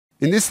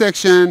In this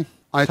section,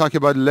 I talk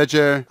about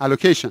ledger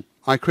allocation.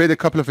 I create a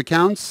couple of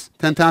accounts,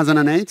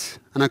 10,008,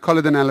 and I call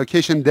it an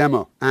allocation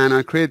demo. And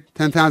I create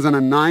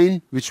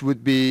 10,009, which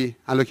would be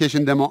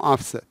allocation demo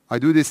offset. I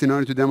do this in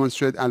order to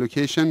demonstrate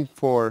allocation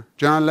for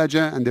general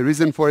ledger, and the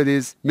reason for it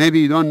is maybe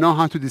you don't know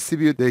how to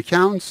distribute the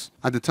accounts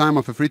at the time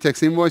of a free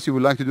text invoice. You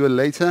would like to do it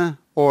later,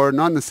 or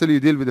not necessarily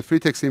you deal with a free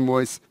text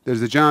invoice.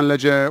 There's a general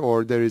ledger,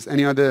 or there is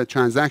any other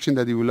transaction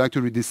that you would like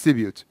to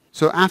redistribute.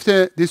 So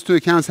after these two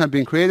accounts have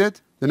been created,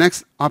 the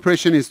next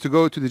operation is to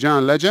go to the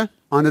general ledger.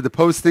 Under the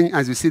posting,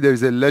 as you see, there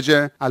is a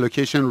ledger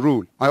allocation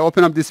rule. I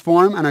open up this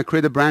form and I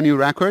create a brand new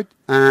record,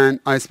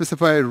 and I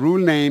specify a rule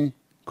name,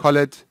 call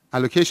it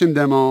allocation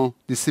demo,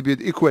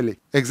 distribute equally.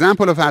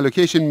 Example of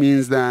allocation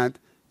means that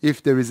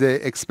if there is an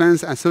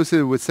expense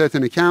associated with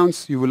certain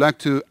accounts, you would like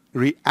to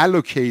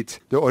reallocate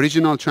the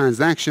original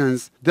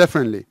transactions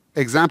differently.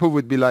 Example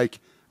would be like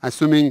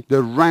assuming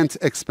the rent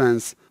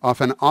expense of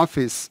an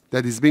office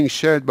that is being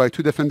shared by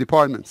two different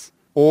departments,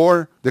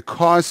 or the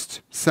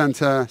cost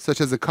center,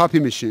 such as a copy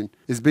machine,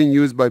 is being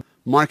used by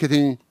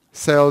marketing,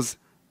 sales,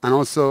 and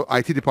also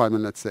IT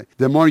department, let's say.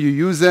 The more you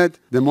use it,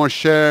 the more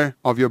share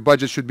of your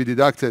budget should be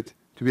deducted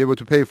to be able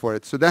to pay for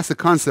it. So that's the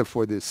concept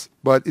for this.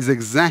 But it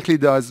exactly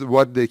does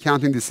what the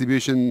accounting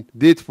distribution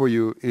did for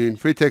you in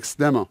free text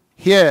demo.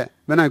 Here,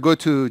 when I go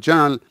to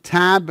General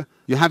tab,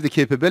 you have the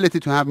capability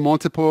to have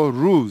multiple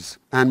rules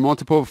and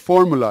multiple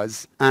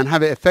formulas and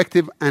have an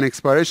effective and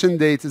expiration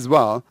date as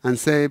well, and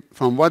say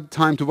from what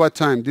time to what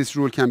time this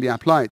rule can be applied.